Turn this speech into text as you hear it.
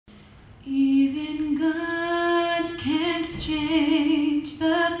Even God can't change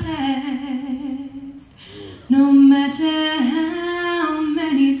the past, no matter how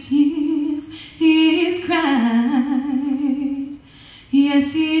many tears He's cried.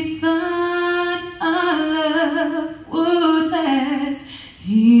 Yes, He thought our love would last.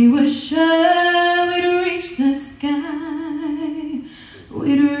 He was sure we'd reach the sky,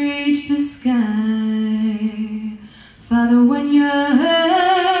 we'd reach the sky. Father, when you're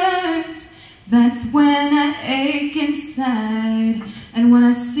hurt, that's when I ache inside. And when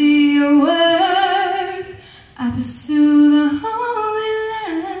I see your worth, I pursue the holy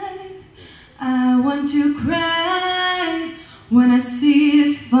life. I want to cry when I see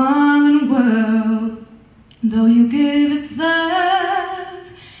this fallen world. Though you gave us love,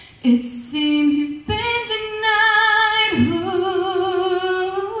 it seems you've been denied.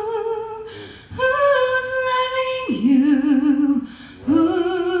 Who's loving you? Who's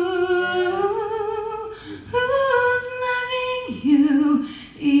loving you?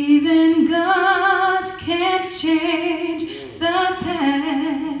 Even God can't change the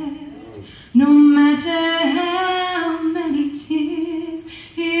past, no matter how many tears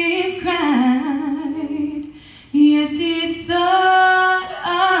He's cried. Yes, He thought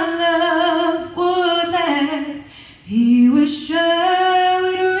our love would last. He was sure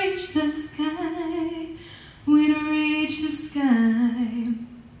we'd reach the sky, we'd reach the sky.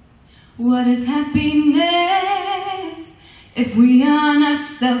 What is happiness if we are not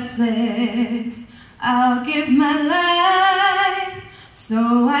selfless? I'll give my life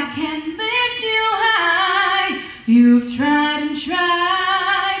so I can lift you high. You've tried and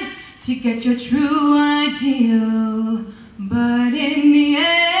tried to get your true ideal, but in the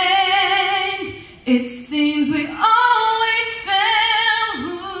end, it seems we always fail.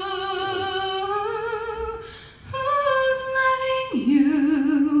 Who's loving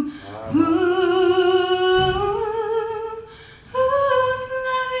you? Who's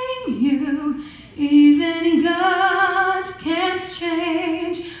loving you? Even God can't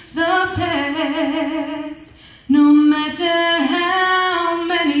change the past, no matter how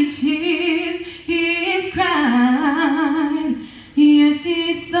many tears He's cried. Yes,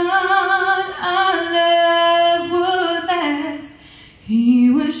 He thought our love would last. He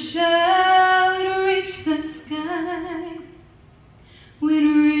was sure we'd reach the sky, we'd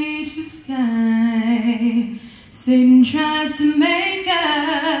reach the sky. Satan tries to make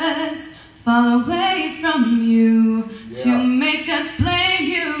us fall away from you, to make us blame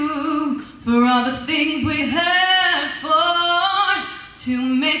you for all the things we hurt for, to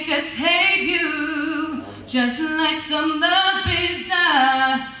make us hate you, just like some love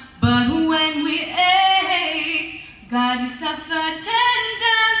bizarre. But when we ache, God, we suffer 10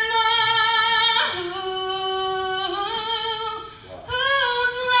 times more.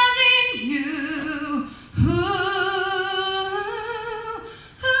 Who's loving you? Who's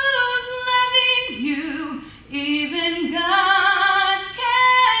loving you? Even God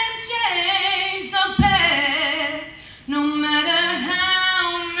can change the past, no matter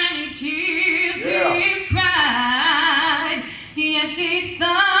how many tears He's cried. Yes, He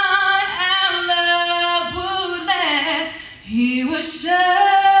thought our love would last. He was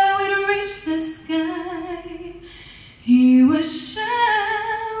sure we'd reach the sky. He was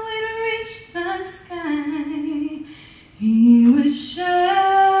sure we'd reach the sky. He was sure.